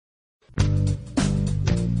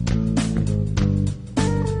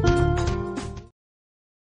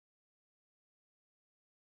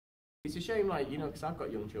It's a shame, like, you know, because I've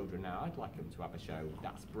got young children now, I'd like them to have a show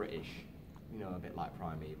that's British, you know, a bit like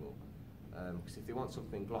Primeval. Because if they want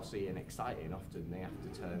something glossy and exciting, often they have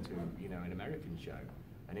to turn to, you know, an American show,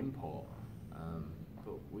 an import.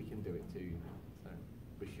 But we can do it too, so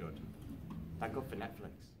we should. Thank God for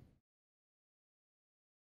Netflix.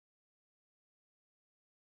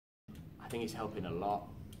 I think it's helping a lot.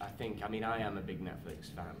 I mean, I am a big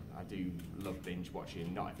Netflix fan. I do love binge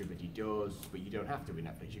watching. Not everybody does, but you don't have to with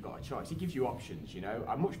Netflix. You've got a choice. It gives you options, you know.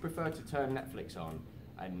 I much prefer to turn Netflix on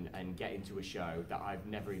and get into a show that I've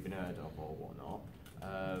never even heard of or whatnot,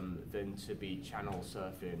 than to be channel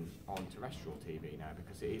surfing on terrestrial TV now,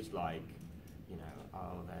 because it is like, you know,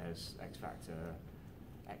 oh, there's X Factor,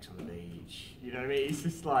 X on the Beach, you know what I mean? It's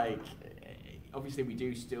just like, obviously we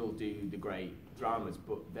do still do the great dramas,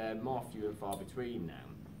 but they're more few and far between now.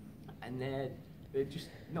 And they're just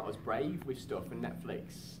not as brave with stuff in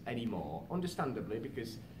Netflix anymore, understandably,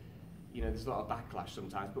 because, you know, there's a lot of backlash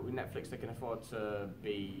sometimes, but with Netflix they can afford to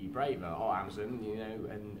be braver, or Amazon, you know,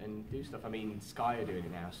 and do stuff. I mean, Sky are doing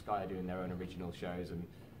it now. Sky are doing their own original shows and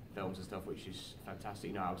films and stuff, which is fantastic.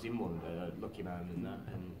 You know, I was in one, Lucky Man and that,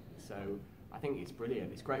 and so I think it's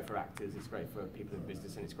brilliant. It's great for actors, it's great for people in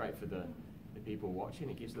business, and it's great for the people watching.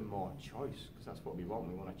 It gives them more choice, because that's what we want.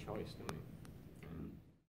 We want a choice, don't we?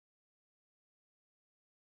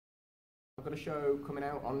 I've got a show coming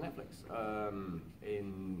out on Netflix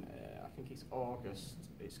in, I think it's August.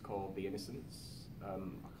 It's called The Innocents.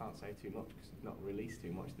 I can't say too much because it's not released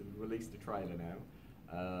too much. They've released a trailer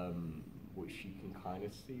now, which you can kind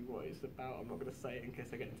of see what it's about. I'm not going to say it in case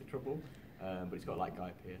I get into trouble, but it's got like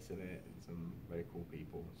Guy Pearce in it and some very cool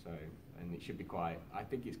people. So, and it should be quite, I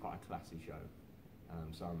think it's quite a classy show.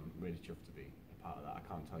 So I'm really chuffed to be a part of that. I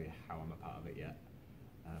can't tell you how I'm a part of it yet,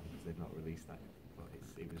 because they've not released that.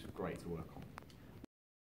 It was great to work on.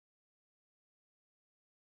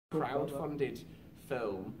 Crowdfunded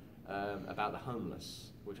film about the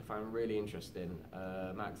homeless, which I find really interesting.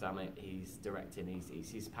 Mark Zammit, he's directing,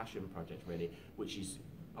 it's his passion project really, which is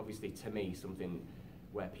obviously to me something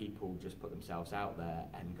where people just put themselves out there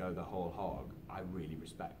and go the whole hog. I really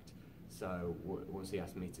respect. So once he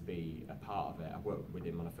asked me to be a part of it, I worked with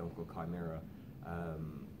him on a film called Chimera.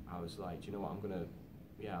 I was like, do you know what,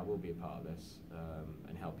 I will be a part of this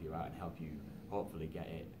and help you out and help you hopefully get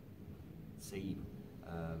it seen.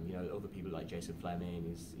 You know, other people like Jason Fleming,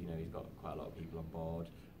 he's got quite a lot of people on board,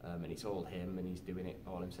 and it's all him and he's doing it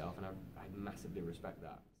all himself, and I massively respect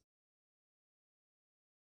that.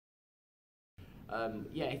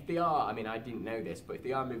 Yeah, if they are, I mean, I didn't know this, but if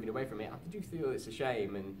they are moving away from it, I do feel it's a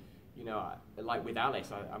shame, and you know, like with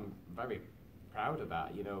Alice, I'm very proud of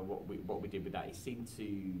that. You know, what we did with that,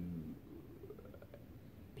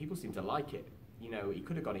 people seem to like it. You know, it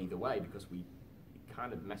could have gone either way because we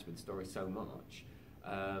kind of messed with the story so much.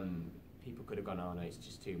 People could have gone, oh no, it's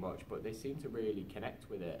just too much, but they seem to really connect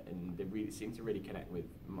with it, and they really seem to really connect with,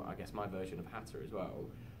 I guess, my version of Hatter as well,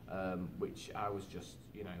 which I was just,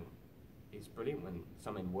 you know, it's brilliant when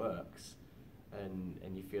something works, and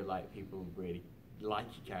you feel like people really like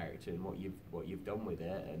your character and what you've done with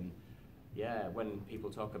it, and yeah, when people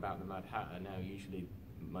talk about the Mad Hatter now, usually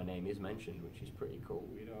my name is mentioned, which is pretty cool.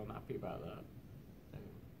 You know, I'm happy about that.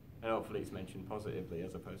 And hopefully it's mentioned positively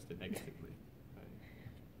as opposed to negatively.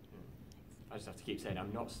 I just have to keep saying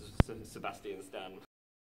I'm not Sebastian Stan.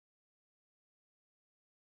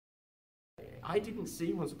 I didn't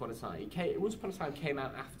see Once Upon a Time. Once Upon a Time came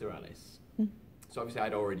out after Alice. So obviously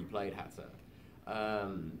I'd already played Hatter.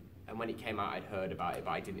 And when it came out I'd heard about it,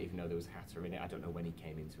 but I didn't even know there was a Hatter in it. I don't know when he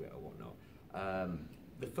came into it or whatnot.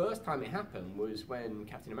 The first time it happened was when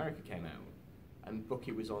Captain America came out and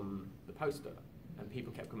Bucky was on the poster, and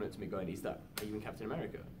people kept coming up to me going, are you in Captain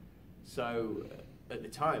America? So at the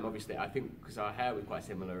time, obviously, I think because our hair was quite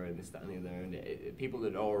similar and this, that and the other, and people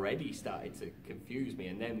had already started to confuse me,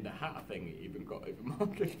 and then the hat thing even got even more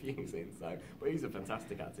confusing. So, but he's a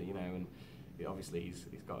fantastic actor, you know, and obviously he's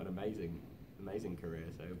got an amazing career.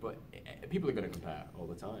 So, but people are going to compare all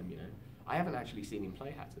the time, you know. I haven't actually seen him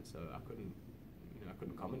play Hatter, so I couldn't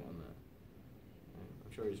comment on that.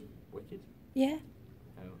 I'm sure he's wicked. Yeah.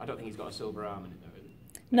 I don't think he's got a silver arm in it though, is it?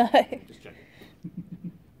 No. Just checking.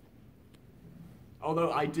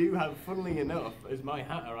 Although I do have, funnily enough, as my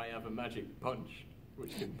Hatter, I have a magic punch,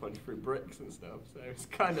 which can punch through bricks and stuff, so it's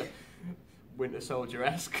kind of Winter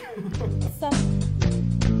Soldier-esque.